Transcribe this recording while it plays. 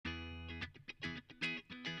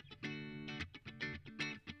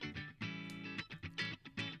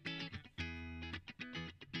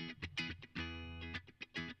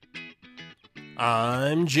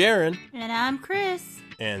I'm Jaron. And I'm Chris.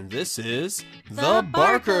 And this is The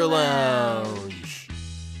Barker Lounge.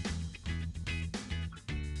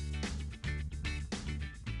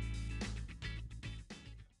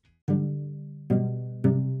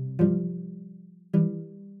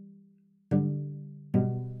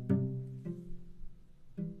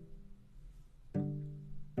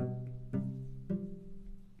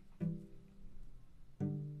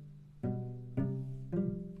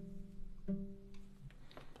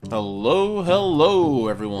 Hello,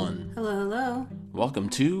 everyone. Hello. Welcome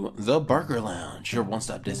to The Barker Lounge, your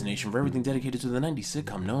one-stop destination for everything dedicated to the 90s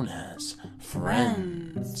sitcom known as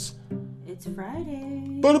Friends. It's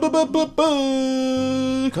Friday.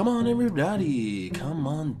 Come on, everybody. Come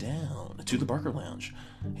on down to The Barker Lounge.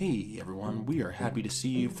 Hey, everyone. We are happy to see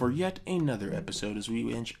you for yet another episode as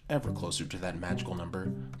we inch ever closer to that magical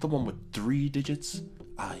number. The one with 3 digits.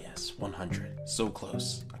 Ah, yes, 100. So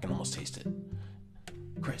close. I can almost taste it.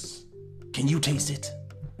 Chris, can you taste it?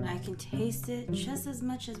 I can taste it just as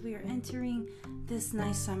much as we are entering this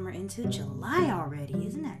nice summer into July already.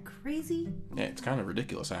 Isn't that crazy? Yeah, it's kind of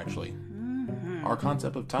ridiculous, actually. Our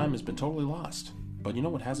concept of time has been totally lost. But you know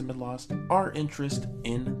what hasn't been lost? Our interest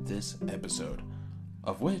in this episode.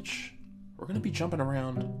 Of which, we're going to be jumping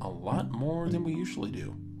around a lot more than we usually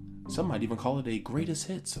do. Some might even call it a greatest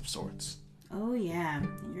hits of sorts. Oh yeah,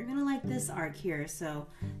 and you're gonna like this arc here. So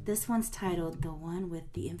this one's titled The One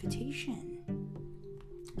with the Invitation.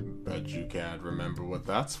 Bet you can't remember what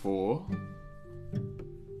that's for.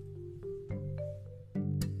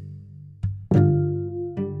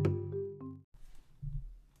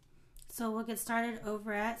 So we'll get started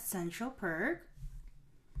over at Central Perk.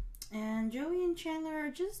 And Joey and Chandler are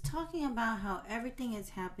just talking about how everything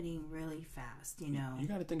is happening really fast, you know. You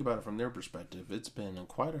got to think about it from their perspective. It's been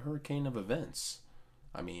quite a hurricane of events.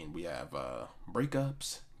 I mean, we have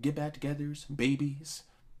breakups, get back togethers, babies.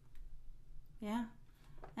 Yeah.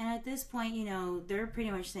 And at this point, you know, they're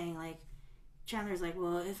pretty much saying, like, Chandler's like,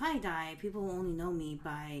 well, if I die, people will only know me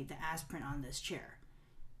by the aspirin on this chair.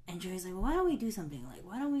 And Joey's like, well, why don't we do something? Like,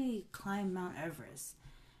 why don't we climb Mount Everest?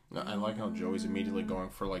 I like how Joey's immediately going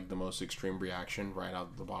for, like, the most extreme reaction right out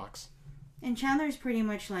of the box. And Chandler's pretty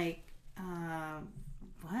much like,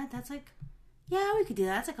 what? That's like, yeah, we could do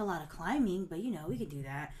that. That's like a lot of climbing, but, you know, we could do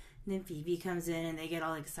that. And then Phoebe comes in and they get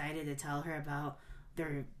all excited to tell her about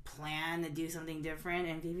their plan to do something different.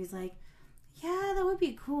 And Phoebe's like, yeah, that would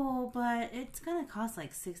be cool, but it's going to cost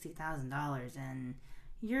like $60,000 and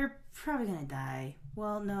you're probably going to die.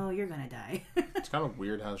 Well, no, you're going to die. It's kind of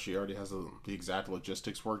weird how she already has the exact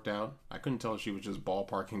logistics worked out. I couldn't tell if she was just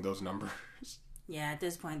ballparking those numbers. Yeah, at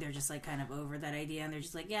this point, they're just like kind of over that idea. And they're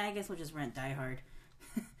just like, yeah, I guess we'll just rent Die Hard.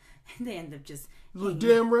 And they end up just... Well,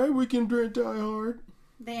 damn right, we can rent Die Hard.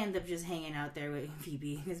 They end up just hanging out there with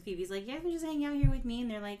Phoebe. Because Phoebe's like, yeah, just hang out here with me.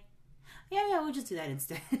 And they're like, yeah, we'll just do that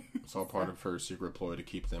instead. It's all part of her secret ploy to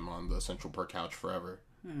keep them on the Central Park couch forever.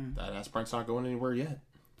 That aspirin's not going anywhere yet.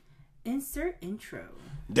 Insert intro.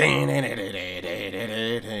 I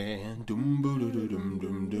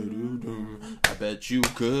bet you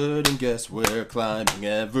couldn't guess we're climbing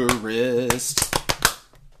Everest.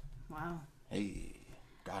 Wow. Hey,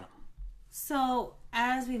 got him. So,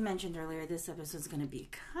 as we mentioned earlier, this episode's going to be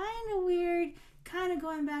kind of weird, kind of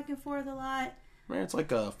going back and forth a lot. Man, it's like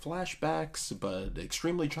flashbacks, but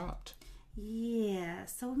extremely chopped. Yeah,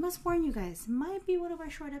 so we must warn you guys, it might be one of our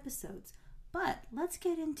short episodes. But let's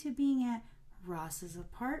get into being at Ross's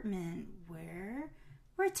apartment, where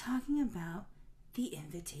we're talking about the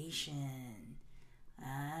invitation.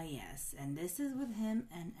 Yes, and this is with him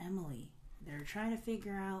and Emily. They're trying to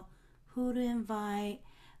figure out who to invite,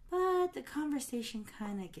 but the conversation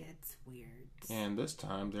kind of gets weird. And this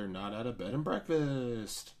time, they're not at a bed and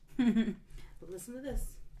breakfast. But listen to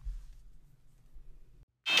this.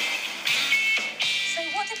 So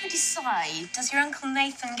what did we decide? Does your Uncle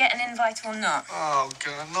Nathan get an invite or not? Oh,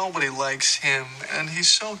 God, nobody likes him. And he's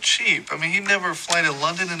so cheap. I mean, he'd never fly to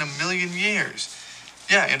London in a million years.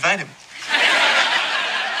 Yeah, invite him.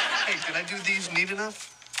 Hey, did I do these neat enough?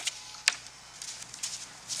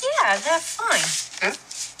 Yeah, they're fine. Yeah?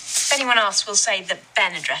 If anyone asks, we'll say that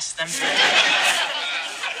Ben addressed them.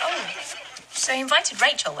 Oh, so you invited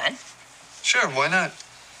Rachel then? Sure, why not?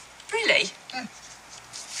 Really? Yeah.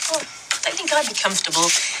 Well, I don't think I'd be comfortable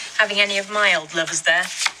having any of my old lovers there.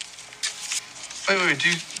 Wait, do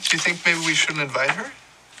you think maybe we shouldn't invite her?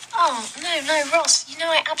 Oh, no, Ross. You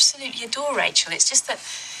know I absolutely adore Rachel. It's just that,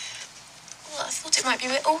 well, I thought it might be a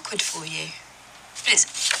bit awkward for you. But it's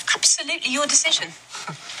absolutely your decision.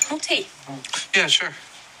 More tea? Yeah, sure.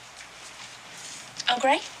 Oh,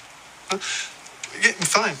 Grey? Yeah,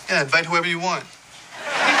 fine. Yeah, invite whoever you want.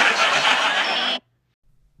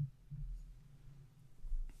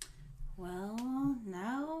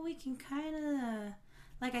 can kind of,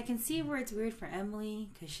 like, I can see where it's weird for Emily,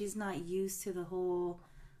 because she's not used to the whole,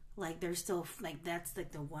 like, they're still, like, that's,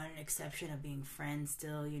 like, the one exception of being friends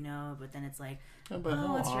still, you know, but then it's like, but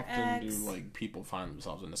how it's your often do, ex. like, people find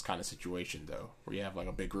themselves in this kind of situation, though, where you have, like,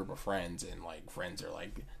 a big group of friends, and, like, friends are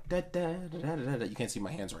like, da-da-da-da-da-da. You can't see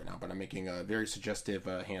my hands right now, but I'm making very suggestive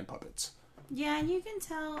hand puppets. Yeah, and you can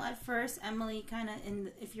tell at first, Emily kind of,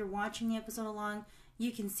 if you're watching the episode along,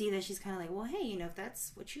 you can see that she's kind of like, well, hey, you know, if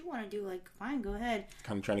that's what you want to do, like, fine, go ahead.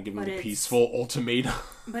 Kind of trying to give him a peaceful ultimatum.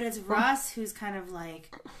 But it's Ross who's kind of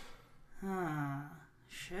like,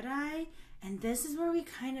 should I? And this is where we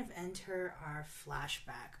kind of enter our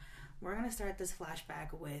flashback. We're going to start this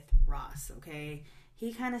flashback with Ross, okay?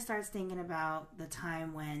 He kind of starts thinking about the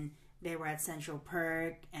time when they were at Central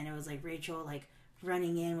Perk, and it was like Rachel, like,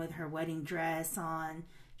 running in with her wedding dress on,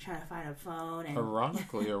 trying to find a phone. And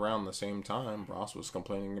ironically, around the same time, Ross was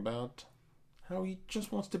complaining about how he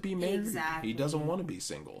just wants to be married. Exactly. He doesn't want to be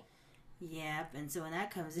single. Yep, and so when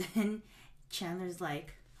that comes in, Chandler's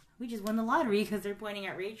like, we just won the lottery, because they're pointing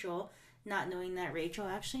at Rachel, not knowing that Rachel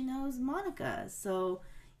actually knows Monica. So,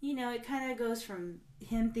 you know, it kind of goes from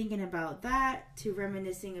him thinking about that to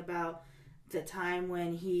reminiscing about the time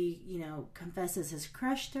when he, you know, confesses his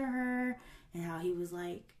crush to her, and how he was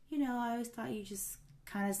like, you know, I always thought you just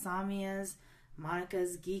kind of saw me as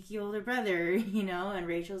Monica's geeky older brother, you know, and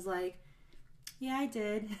Rachel's like, yeah, I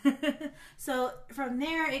did. So from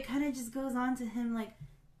there, it kind of just goes on to him, like,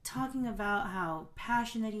 talking about how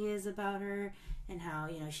passionate he is about her, and how,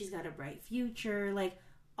 you know, she's got a bright future, like,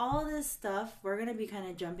 all this stuff. We're going to be kind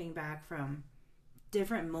of jumping back from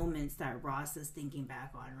different moments that Ross is thinking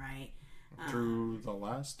back on, right? Through the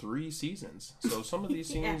last 3 seasons. So some of these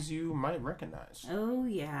scenes you might recognize. Oh,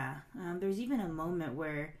 yeah. There's even a moment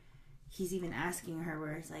where he's even asking her,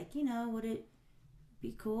 where it's like, you know, would it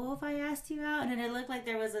be cool if I asked you out? And it looked like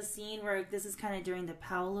there was a scene where, this is kind of during the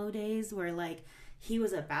Paolo days, where, like, he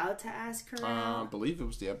was about to ask her out. I believe it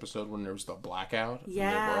was the episode when there was the blackout. Yeah.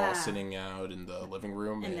 And they were all sitting out in the living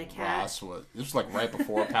room. And And the cat. Ross was... This was, like, right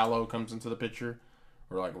before Paolo comes into the picture.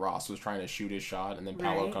 Where, like, Ross was trying to shoot his shot, and then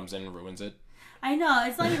Paolo comes in and ruins it. I know.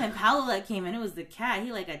 It's not even Paolo that came in. It was the cat.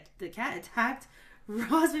 The cat attacked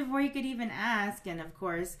Ross before he could even ask. And, of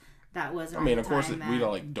course, that wasn't. I mean, of course, we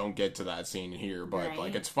don't get to that scene here, but Right.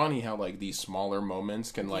 like, it's funny how, like, these smaller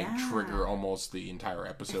moments can, like, trigger almost the entire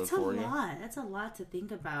episode for you. That's a lot to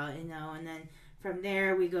think about, you know. And then from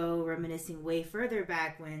there, we go reminiscing way further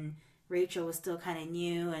back when Rachel was still kind of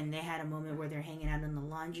new, and they had a moment where they're hanging out on the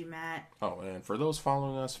laundromat. Oh, and for those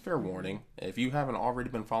following us, fair warning. If you haven't already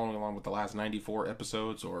been following along with the last 94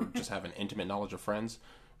 episodes, or just have an intimate knowledge of Friends,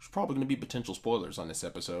 there's probably going to be potential spoilers on this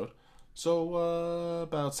episode. So,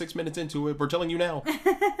 about 6 minutes into it, we're telling you now.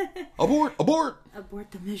 Abort! Abort!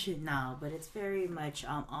 Abort the mission now, but it's very much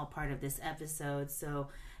all part of this episode. So,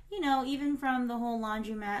 you know, even from the whole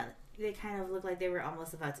laundromat, they kind of looked like they were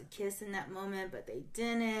almost about to kiss in that moment, but they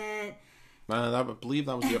didn't. I believe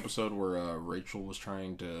that was the episode where Rachel was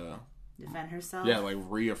trying to defend herself. Yeah, like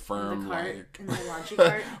reaffirm in the cart, like in the laundry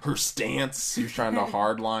cart. her stance. She was trying to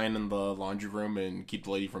hardline in the laundry room and keep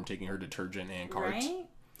the lady from taking her detergent and carts. Right?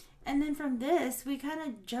 And then from this, we kind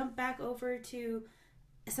of jump back over to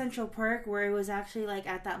Central Perk, where it was actually like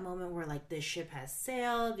at that moment where like the ship has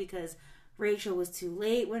sailed because Rachel was too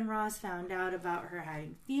late when Ross found out about her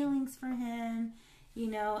having feelings for him, you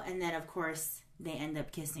know, and then of course they end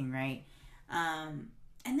up kissing, right?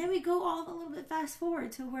 And then we go all a little bit fast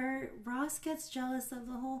forward to where Ross gets jealous of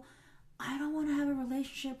the whole, I don't want to have a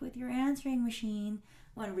relationship with your answering machine,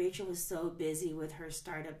 when Rachel was so busy with her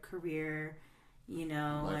startup career, you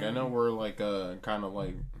know. Like, I know we're like kind of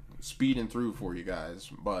like speeding through for you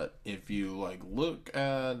guys, but if you like look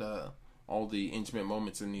at all the intimate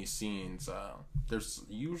moments in these scenes, there's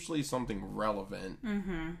usually something relevant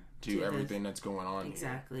to everything that's going on.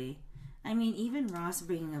 Exactly. Here. I mean, even Ross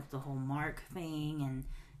bringing up the whole Mark thing, and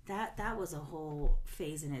that was a whole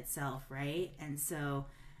phase in itself, right? And so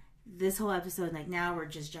this whole episode, like, now we're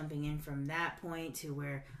just jumping in from that point to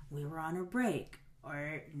where we were on a break,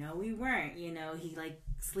 or no, we weren't, you know, he like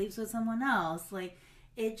sleeps with someone else. Like,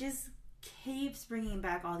 it just keeps bringing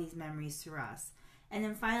back all these memories to Ross. And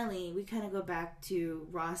then finally, we kind of go back to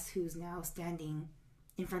Ross, who's now standing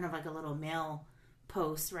in front of like a little mail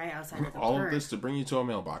post right outside of the all park. of this to bring you to a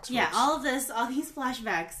mailbox, folks. Yeah, all these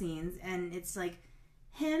flashback scenes, and it's like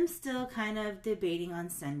him still kind of debating on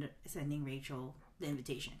sending Rachel the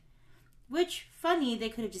invitation. Which, funny, they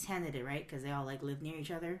could have just handed it, right? Because they all like live near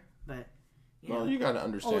each other. But you gotta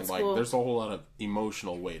understand, like, there's a whole lot of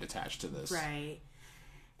emotional weight attached to this, right?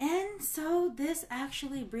 And so this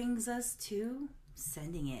actually brings us to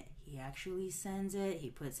sending it. he actually sends it. He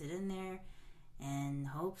puts it in there and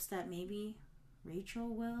hopes that maybe Rachel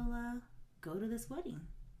will go to this wedding.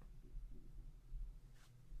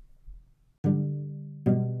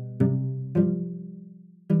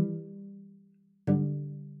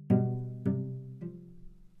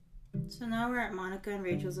 So now we're at Monica and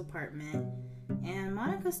Rachel's apartment, and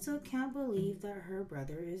Monica still can't believe that her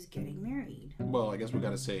brother is getting married. Well, I guess we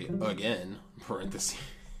gotta say again, parentheses.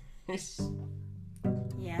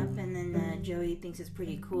 Yep, and then Joey thinks it's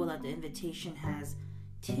pretty cool that the invitation has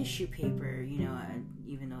tissue paper,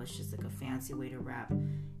 even though it's just like a fancy way to wrap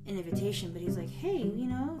an invitation. But he's like, hey,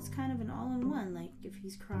 it's kind of an all-in-one. Like, if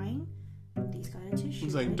he's crying, he's got a tissue.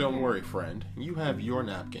 He's like, don't worry, friend. You have your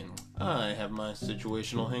napkin. I have my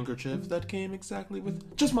situational handkerchief that came exactly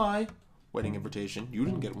with just my wedding invitation. You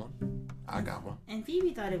didn't get one. I got one. And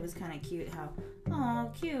Phoebe thought it was kind of cute how,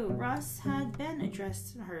 oh, cute. Ross had Ben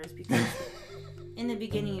address hers because in the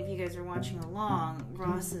beginning, if you guys are watching along,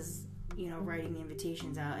 Ross is, writing the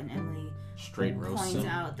invitations out, and Emily straight roast points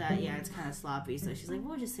out that, it's kind of sloppy. So she's like,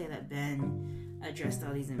 we'll just say that Ben addressed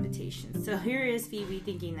all these invitations. So here is Phoebe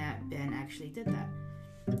thinking that Ben actually did that.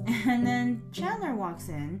 And then Chandler walks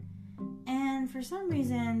in, and for some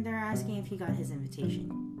reason, they're asking if he got his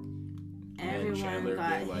invitation. And Chandler,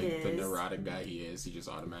 being like the neurotic guy he is, he just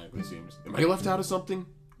automatically assumes, am I left out of something?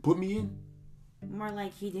 Put me in. More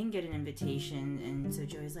like he didn't get an invitation, and so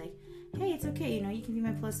Joey's like, hey, it's okay, you can be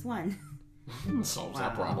my +1. Solves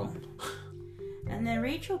that problem. And then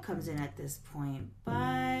Rachel comes in at this point,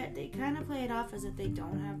 but they kind of play it off as if they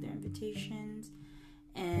don't have their invitations.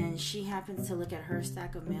 And she happens to look at her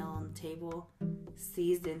stack of mail on the table,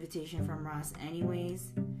 sees the invitation from Ross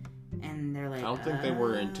anyways, and they're like, I don't think they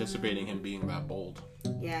were anticipating him being that bold.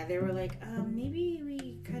 Yeah, they were like, maybe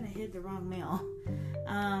we kind of hid the wrong mail.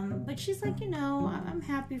 But she's like, I'm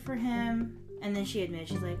happy for him. And then she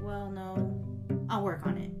admits, she's like, well, no, I'll work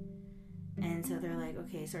on it. And so they're like,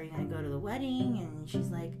 okay, so are you going to go to the wedding? And she's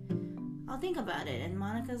like, I'll think about it. And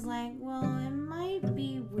Monica's like, well, it might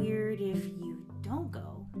be weird if you don't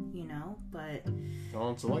go, but...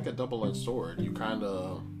 Well, it's like a double-edged sword. You kind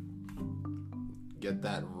of get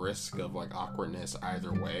that risk of, awkwardness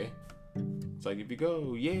either way. It's like, if you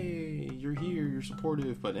go, yay, you're here, you're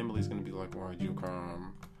supportive, but Emily's going to be like, why'd you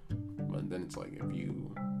come? But then it's like, if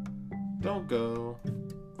you don't go,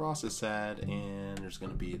 Ross is sad, and there's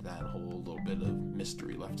going to be that whole little bit of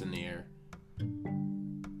mystery left in the air.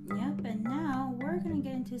 Yep, and now we're going to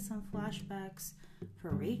get into some flashbacks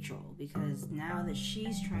for Rachel, because now that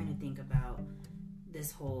she's trying to think about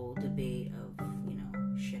this whole debate of,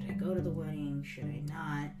 should I go to the wedding, should I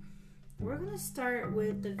not? We're going to start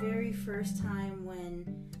with the very first time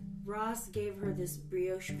when Ross gave her this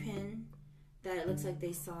brioche pin that it looks like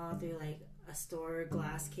they saw through a store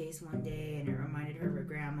glass case one day, and it reminded her of her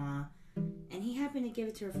grandma, and he happened to give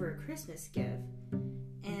it to her for a Christmas gift.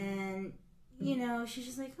 And she's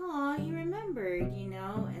just like, oh, he remembered,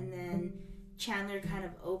 and then Chandler kind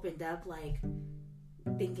of opened up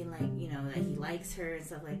thinking that he likes her and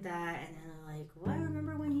stuff like that, and then they're like, well, I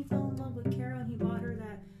remember when he fell in love with Carol and he bought her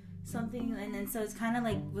that something, and then so it's kind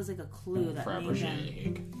of was a clue that made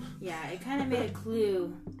them, it kind of made a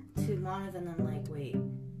clue to Monica, and I'm like, wait,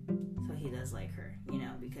 so he does like her,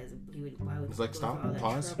 because why would it's like, stop,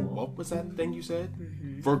 pause, trouble? What was that thing you said?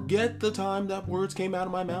 Mm-hmm. Forget the time that words came out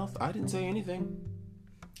of my mouth. I didn't say anything.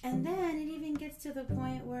 And then it even gets to the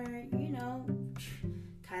point where,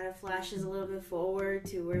 kind of flashes a little bit forward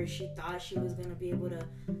to where she thought she was going to be able to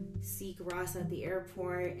seek Ross at the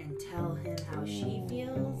airport and tell him how she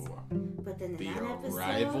feels. But then in that episode, the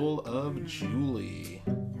arrival of Julie.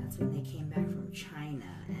 That's when they came back from China.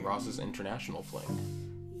 Ross's international fling.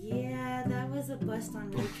 Yeah, that was a bust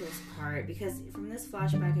on Rachel's part, because from this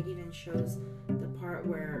flashback it even shows the part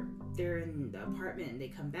where they're in the apartment and they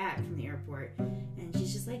come back from the airport, and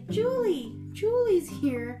she's just like, Julie's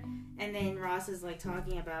here. And then Ross is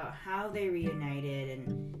talking about how they reunited,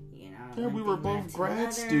 and yeah, we were both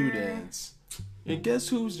grad students. And guess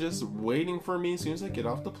who's just waiting for me as soon as I get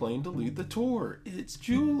off the plane to lead the tour? It's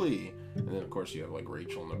Julie. And then of course you have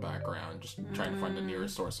Rachel in the background just trying to find the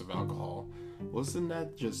nearest source of alcohol. Wasn't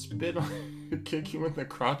that just spit on kick you in the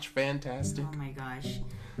crotch fantastic? Oh my gosh.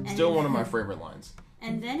 Still one of my favorite lines.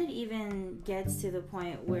 And then it even gets to the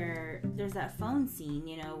point where there's that phone scene,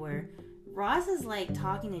 where Ross is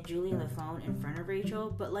talking to Julie on the phone in front of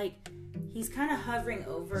Rachel, but he's kind of hovering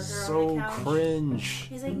over her on the couch. So cringe.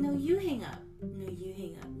 He's like, no, you hang up. No, you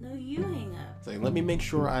hang up. No, you hang up. It's let me make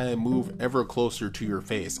sure I move ever closer to your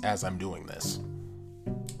face as I'm doing this.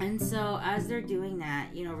 And so as they're doing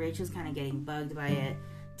that, Rachel's kind of getting bugged by it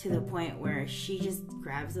to the point where she just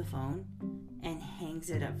grabs the phone and hangs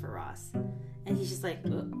it up for Ross. And he's just like,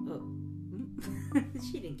 oh.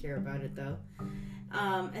 She didn't care about it though.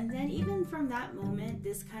 And then even from that moment,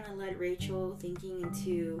 this kind of led Rachel thinking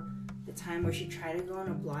into the time where she tried to go on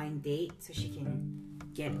a blind date so she can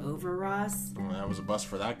get over Ross. Well, that was a bust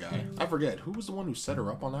for that guy. I forget, who was the one who set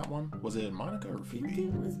her up on that one? Was it Monica or Phoebe? I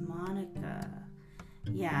think it was Monica.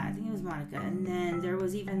 Yeah, I think it was Monica. And then there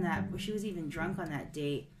was even that, she was even drunk on that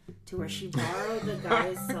date to where she borrowed the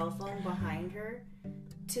guy's cell phone behind her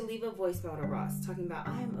to leave a voicemail to Ross talking about,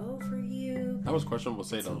 I'm over you. That was questionable, to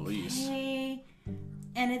say the least.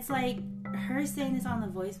 And it's like her saying this on the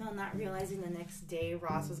voicemail, not realizing the next day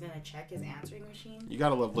Ross was going to check his answering machine. You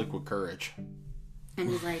gotta love liquid courage. And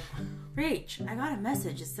he's like, Rach, I got a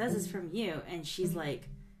message. It says it's from you. And she's like,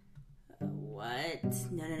 what?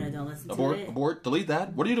 No, don't listen to it. Abort, delete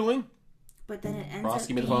that. What are you doing? But then it ends Ross, up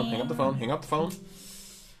give me the phone. Hang up the phone. Hang up the phone.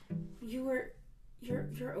 You're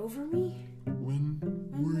over me? When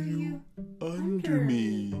were you under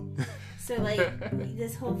me? So, like,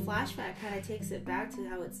 this whole flashback kind of takes it back to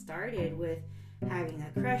how it started with having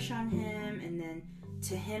a crush on him, and then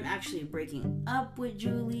to him actually breaking up with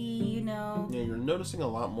Julie, you know? Yeah, you're noticing a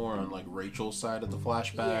lot more on, like, Rachel's side of the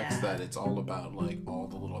flashbacks, that it's all about, like, all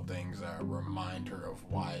the little things that remind her of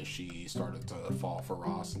why she started to fall for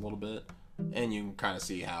Ross a little bit. And you can kind of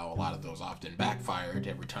see how a lot of those often backfired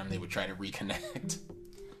every time they would try to reconnect.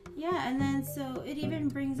 Yeah, and then so it even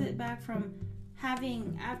brings it back from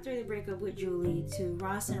having, after they break up with Julie, to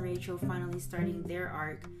Ross and Rachel finally starting their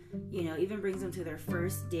arc. You know, even brings them to their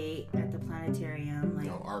first date at the planetarium. Like,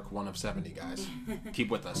 arc 1 of 70, guys. Keep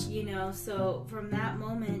with us. You know, so from that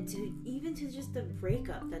moment to even to just the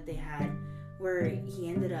breakup that they had, where he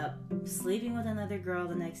ended up sleeping with another girl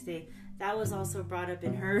the next day, that was also brought up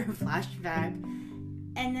in her flashback.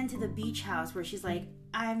 And then to the beach house where she's like,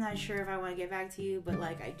 I'm not sure if I want to get back to you, but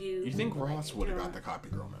like I do. You think Ross would have got the copy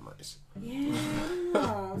girl memories? Yeah, I don't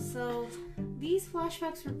know. So these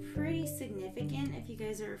flashbacks were pretty significant if you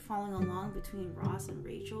guys are following along between Ross and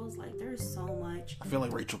Rachel's. Like, there's so much. I feel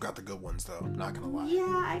like Rachel got the good ones though, not gonna lie. Yeah,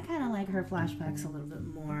 I kind of like her flashbacks a little bit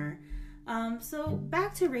more. So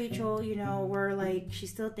back to Rachel, you know, we're like, she's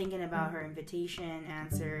still thinking about her invitation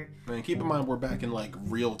answer. And keep in mind, we're back in like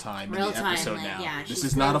real time in the episode like, now. Yeah, this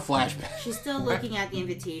is not a flashback. She's still looking at the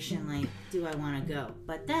invitation like, do I want to go?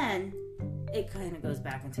 But then it kind of goes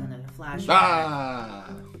back into another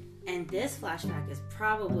flashback. And this flashback is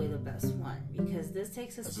probably the best one because this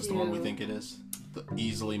takes us to... Is this the one we think it is? The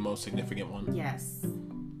easily most significant one? Yes.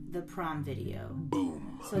 The prom video.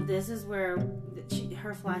 Boom. So this is where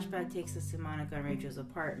her flashback takes us to Monica and Rachel's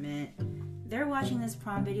apartment. They're watching this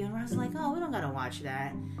prom video, and Ross is like, "Oh, we don't gotta watch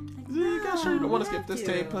that." Like, no, you guys sure you don't want to skip this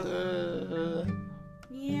tape.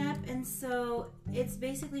 Yep. And so it's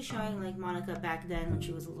basically showing like Monica back then when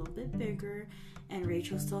she was a little bit bigger, and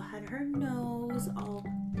Rachel still had her nose all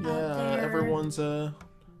out there. Everyone's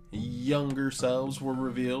younger selves were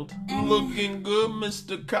revealed. Looking good,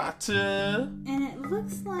 Mr. Carter. And it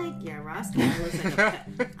looks like, Ross kind of looks like a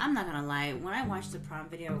pet. I'm not gonna lie, when I watched the prom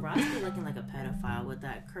video, Ross was looking like a pedophile with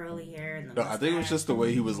that curly hair and the mustache. I think it was just the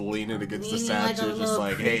way he was leaning against the statue, like just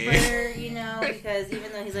like, creeper, hey. You know, because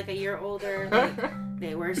even though he's like a year older, like,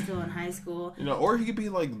 they were still in high school. You know, or he could be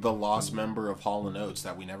like the lost member of Hall & Oates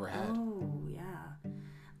that we never had. Oh, yeah.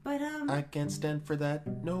 But, I can't stand for that,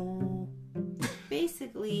 no.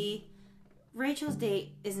 Basically, Rachel's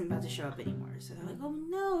date isn't about to show up anymore. So they're like, oh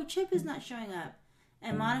no, Chip is not showing up.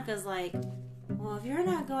 And Monica's like, well, if you're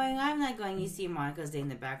not going, I'm not going. You see Monica's day in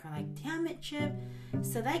the background, like, damn it, Chip.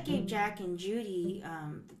 So that gave Jack and Judy,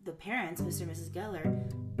 the parents, Mr. and Mrs. Geller,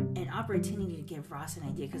 an opportunity to give Ross an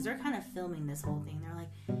idea. Because they're kind of filming this whole thing. They're like,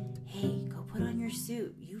 hey, go put on your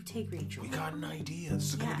suit. You take Rachel. We got an idea. This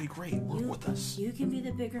is going to be great. Work with us. You can be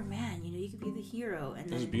the bigger man. You know, you can be the hero. And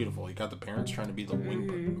this is beautiful. You got the parents trying to be the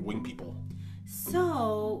wing people.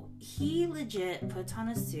 So he legit puts on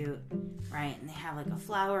a suit, right? And they have like a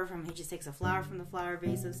flower he just takes a flower from the flower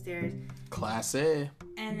vase upstairs. Classy.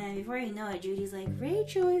 And then before you know it, Judy's like,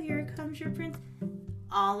 Rachel, here comes your prince.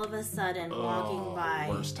 All of a sudden, walking by.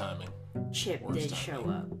 Worst timing. Chip did show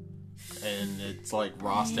up. And it's like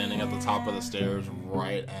Ross standing at the top of the stairs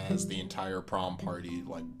right as the entire prom party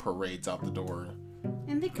like parades out the door.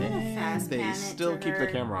 And they kind of fast pan it. They still keep her.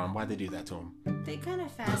 the camera on. Why'd they do that to him? They kind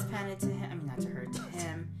of fast pan it to him. I mean, not to her, to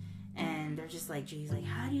him. And they're just like, geez, like,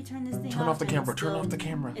 how do you turn this thing off? Turn off the camera. Turn off the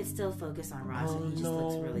camera. It's still focused on Ross, and he just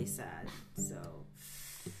looks really sad. So.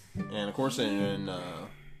 And of course, in the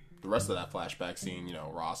rest of that flashback scene, you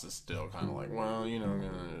know, Ross is still kind of like, well, you know,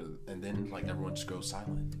 and then like everyone just goes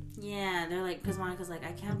silent. Yeah, they're like, because Monica's like,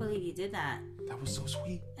 I can't believe you did that. That was so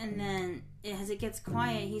sweet. And then as it gets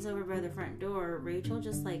quiet, he's over by the front door. Rachel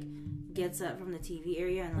just like gets up from the TV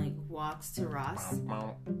area and like walks to Ross,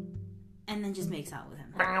 and then just makes out with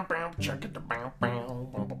him.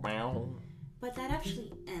 But that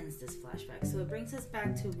actually ends this flashback, so it brings us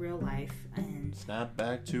back to real life and snap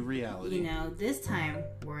back to reality. You know, this time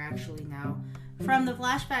we're actually now from the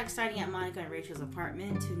flashback starting at Monica and Rachel's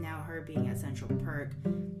apartment to now her being at Central Perk,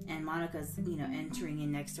 and Monica's, you know, entering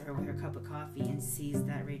in next to her with her cup of coffee and sees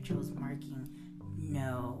that Rachel's marking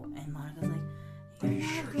no, and Monica's like, "Are you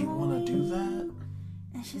sure you want to do that?"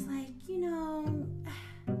 And she's like, you know,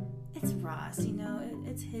 it's Ross, you know,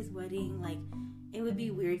 it's his wedding, like, it would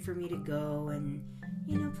be weird for me to go, and,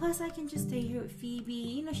 you know, plus I can just stay here with Phoebe.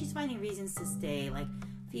 You know, she's finding reasons to stay. Like,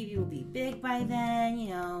 Phoebe will be big by then, you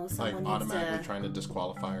know. Someone like, automatically trying to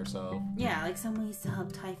disqualify herself. Yeah, like, someone needs to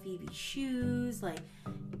help tie Phoebe's shoes. Like,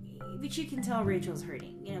 but you can tell Rachel's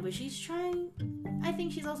hurting, you know, but she's trying. I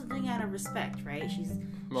think she's also doing it out of respect, right? She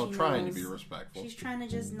trying to be respectful. She's trying to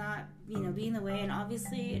just not, you know, be in the way, and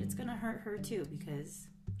obviously it's going to hurt her, too, because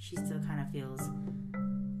she still kind of feels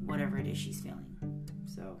whatever it is she's feeling.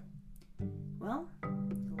 So, well,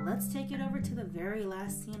 let's take it over to the very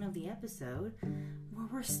last scene of the episode where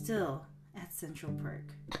we're still at Central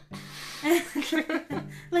Perk.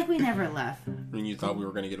 Like we never left. I mean, you thought we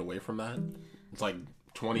were going to get away from that? It's like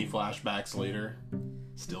 20 flashbacks later,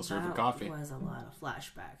 still serving coffee. There was a lot of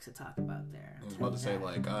flashbacks to talk about there. I was about to say,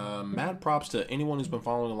 like, mad props to anyone who's been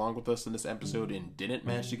following along with us in this episode and didn't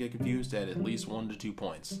manage to get confused at least 1 to 2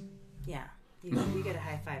 points. Yeah. You get a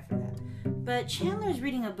high five for that. But Chandler's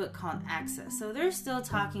reading a book called Access. So they're still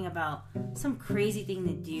talking about some crazy thing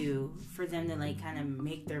to do for them to, like, kind of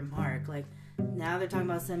make their mark. Like, now they're talking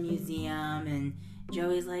about some museum, and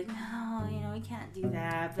Joey's like, no, you know, we can't do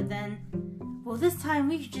that. But then, well, this time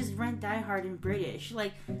we should just rent Die Hard in British.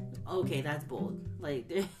 Like, okay, that's bold. Like,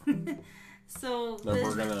 so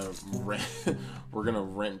we're gonna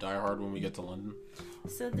rent Die Hard when we get to London.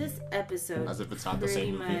 So this episode, as if it's not the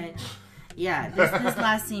same movie. Yeah, this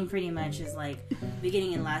last scene pretty much is like,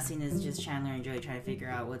 beginning and last scene is just Chandler and Joey trying to figure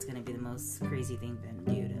out what's going to be the most crazy thing for them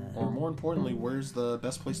to do to... Or more importantly, where's the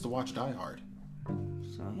best place to watch Die Hard?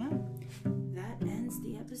 So yeah, that ends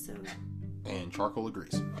the episode. And Charcoal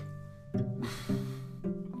agrees.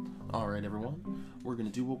 Alright everyone, we're going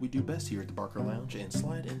to do what we do best here at the Barker Lounge and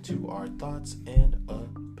slide into our thoughts and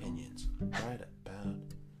opinions right about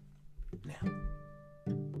now.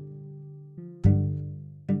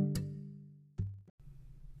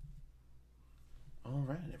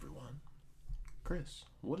 Alright everyone. Chris,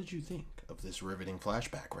 what did you think of this riveting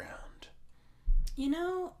flashback round? You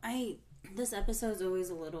know, this episode's always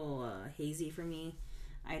a little hazy for me.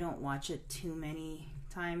 I don't watch it too many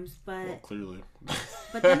times, but... Well, clearly.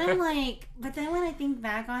 But then I'm like... But then when I think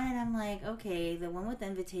back on it, I'm like, okay, the one with the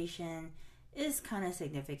invitation is kind of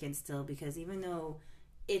significant still, because even though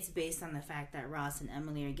it's based on the fact that Ross and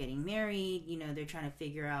Emily are getting married, you know, they're trying to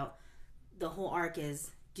figure out... The whole arc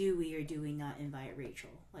is, do we or do we not invite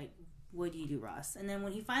Rachel? Like, what do you do, Ross? And then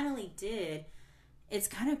when he finally did... It's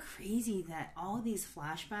kind of crazy that all these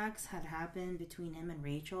flashbacks had happened between him and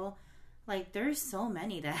Rachel. Like, there's so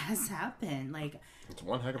many that has happened. Like, it's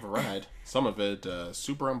one heck of a ride. Some of it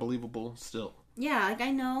super unbelievable still. Yeah, like, I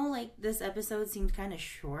know, like, this episode seemed kind of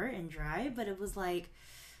short and dry, but it was like,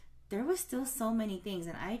 there was still so many things.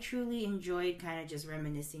 And I truly enjoyed kind of just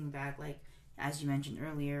reminiscing back, like, as you mentioned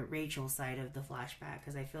earlier, Rachel's side of the flashback.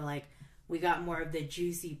 Because I feel like we got more of the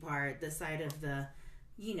juicy part, the side of the...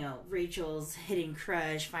 You know, Rachel's hidden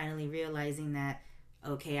crush finally realizing that,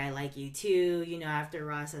 okay, I like you too, you know, after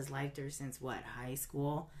Ross has liked her since, high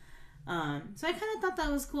school. So I kind of thought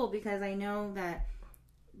that was cool, because I know that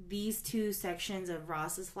these two sections of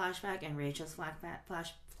Ross's flashback and Rachel's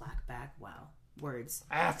flashback, wow, words.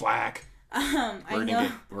 Flack. We're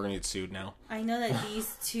gonna get sued now. I know that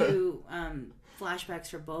these two flashbacks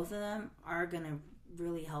for both of them are gonna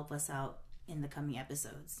really help us out in the coming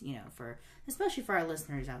episodes, you know, especially for our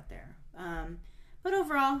listeners out there. But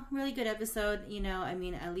overall, really good episode. You know, I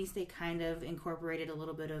mean, at least they kind of incorporated a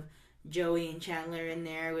little bit of Joey and Chandler in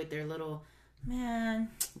there with their little, man,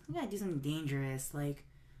 we gotta do something dangerous. Like,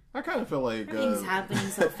 I kind of feel like everything's happening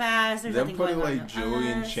so fast. There's them putting going like Joey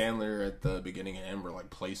and Chandler at the beginning and end were like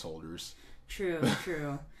placeholders. True.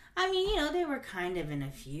 I mean, you know, they were kind of in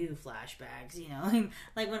a few flashbacks, you know,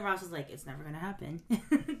 like when Ross was like, it's never going to happen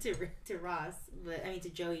to Ross, but I mean, to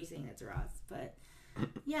Joey saying that to Ross, but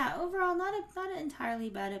yeah, overall, not an entirely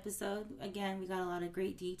bad episode. Again, we got a lot of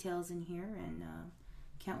great details in here, and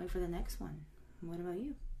can't wait for the next one. What about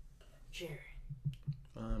you, Jared?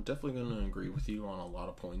 I'm definitely going to agree with you on a lot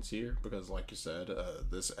of points here because, like you said,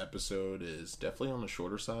 this episode is definitely on the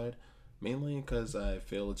shorter side, mainly because I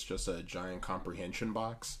feel it's just a giant comprehension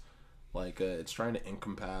box. Like, it's trying to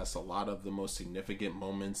encompass a lot of the most significant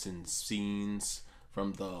moments and scenes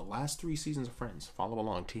from the last 3 seasons of Friends. Follow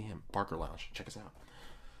along, TM, Barker Lounge, check us out.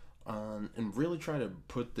 And really try to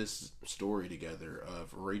put this story together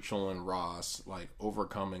of Rachel and Ross like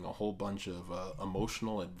overcoming a whole bunch of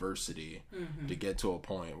emotional adversity to get to a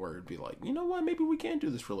point where it'd be like, you know what, maybe we can do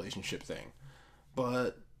this relationship thing.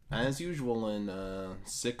 But as usual in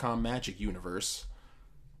sitcom magic universe,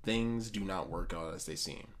 things do not work out as they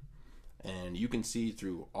seem. And you can see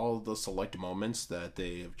through all of the select moments that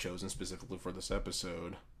they have chosen specifically for this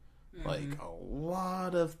episode, like, a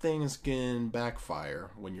lot of things can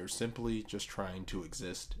backfire when you're simply just trying to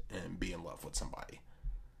exist and be in love with somebody.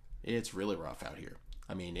 It's really rough out here.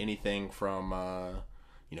 I mean, anything from,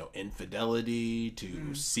 infidelity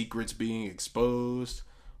to secrets being exposed,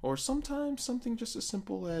 or sometimes something just as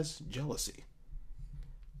simple as jealousy,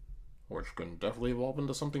 which can definitely evolve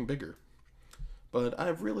into something bigger. But I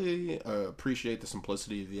really appreciate the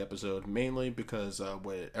simplicity of the episode, mainly because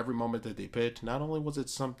with every moment that they picked, not only was it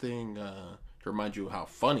something to remind you how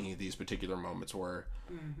funny these particular moments were,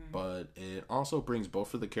 but it also brings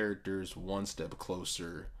both of the characters one step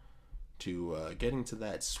closer to getting to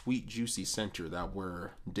that sweet, juicy center that we're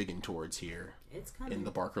digging towards here in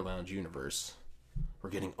the Barker Lounge universe. We're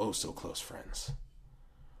getting oh so close, friends.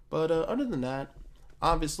 But other than that,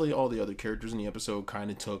 obviously, all the other characters in the episode kind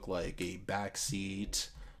of took like a backseat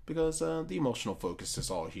because the emotional focus is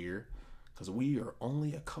all here. Because we are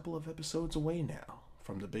only a couple of episodes away now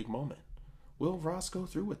from the big moment. Will Ross go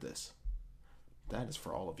through with this? That is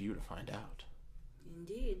for all of you to find out.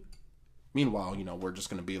 Indeed. Meanwhile, we're just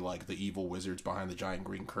going to be like the evil wizards behind the giant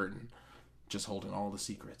green curtain, just holding all the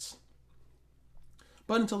secrets.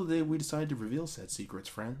 But until the day we decide to reveal said secrets,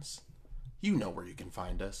 friends, you know where you can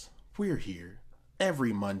find us. We're here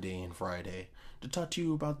every Monday and Friday to talk to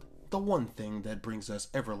you about the one thing that brings us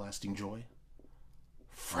everlasting joy.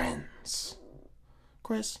 Friends.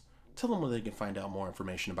 Chris, tell them where they can find out more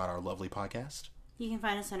information about our lovely podcast. You can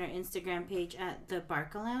find us on our Instagram page at The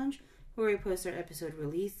Barker Lounge, where we post our episode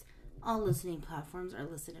release. All listening platforms are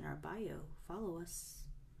listed in our bio. Follow us.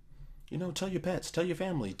 Tell your pets, tell your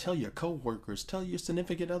family, tell your co-workers, tell your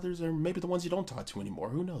significant others, or maybe the ones you don't talk to anymore.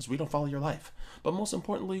 Who knows? We don't follow your life. But most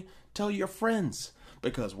importantly, tell your friends,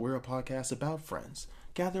 because we're a podcast about friends.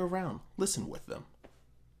 Gather around, listen with them.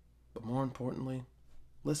 But more importantly,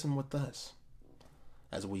 listen with us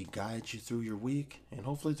as we guide you through your week and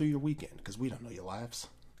hopefully through your weekend, because we don't know your lives.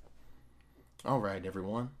 All right,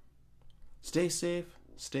 everyone. Stay safe,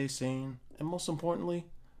 stay sane, and most importantly,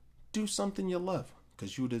 do something you love,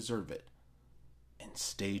 because you deserve it. And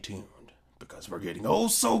stay tuned, because we're getting oh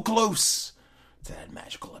so close to that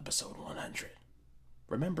magical episode 100.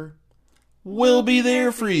 Remember, we'll be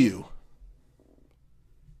there for you.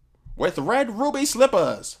 With red ruby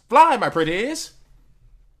slippers. Fly, my pretties.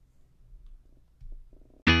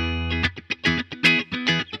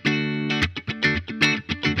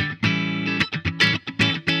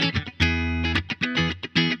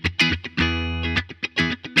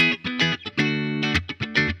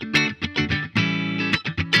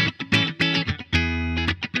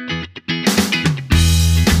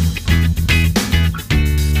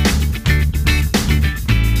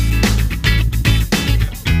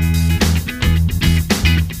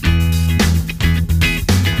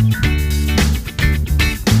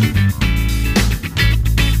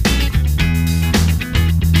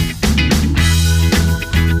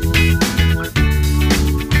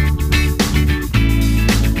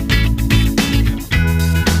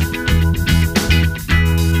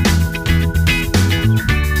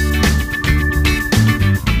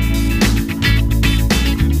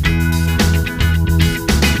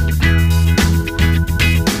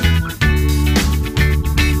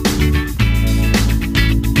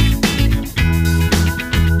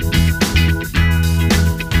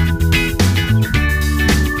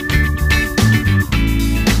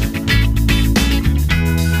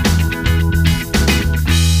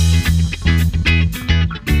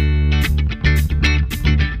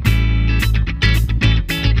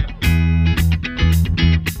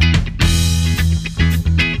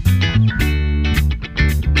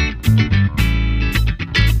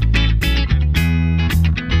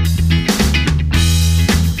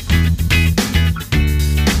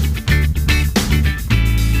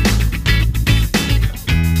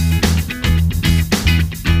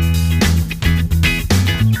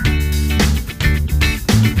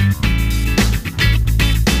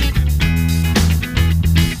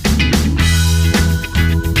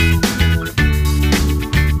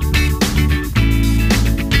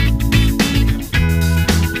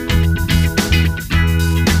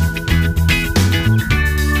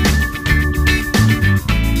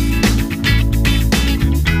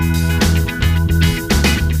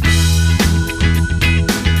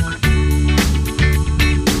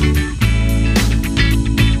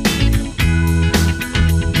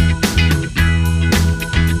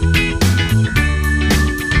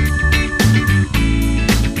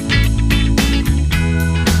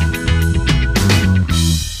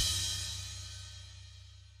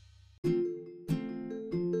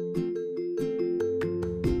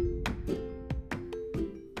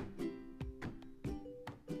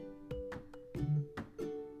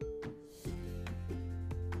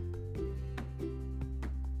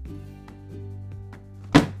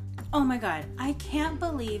 Oh my god, I can't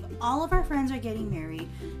believe all of our friends are getting married.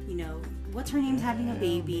 You know, what's her name's having a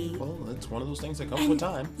baby. Well, it's one of those things that comes with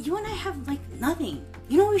time. You and I have, like, nothing.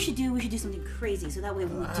 You know what we should do? We should do something crazy so that way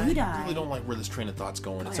when we do die... I really don't like where this train of thought's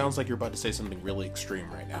going. It sounds like you're about to say something really extreme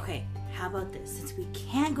right now. Okay, how about this? Since we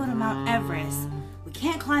can't go to Mount Everest, we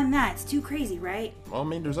can't climb that. It's too crazy, right? Well, I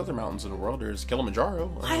mean, there's other mountains in the world. There's Kilimanjaro.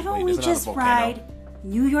 Why don't we just ride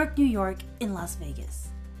New York, New York in Las Vegas?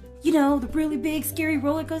 You know, the really big, scary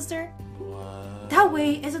roller coaster? What? That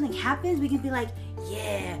way, if something happens, we can be like,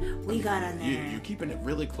 yeah, we got on there. You're keeping it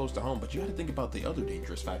really close to home, but you got to think about the other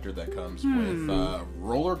dangerous factor that comes with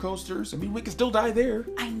roller coasters. I mean, we can still die there.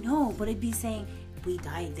 I know, but it'd be saying we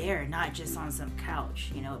died there, not just on some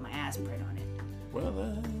couch, you know, with my ass print on it.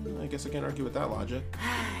 Well, I guess I can't argue with that logic.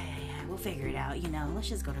 We'll figure it out, you know. Let's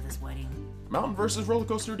just go to this wedding. Mountain versus roller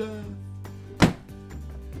coaster death.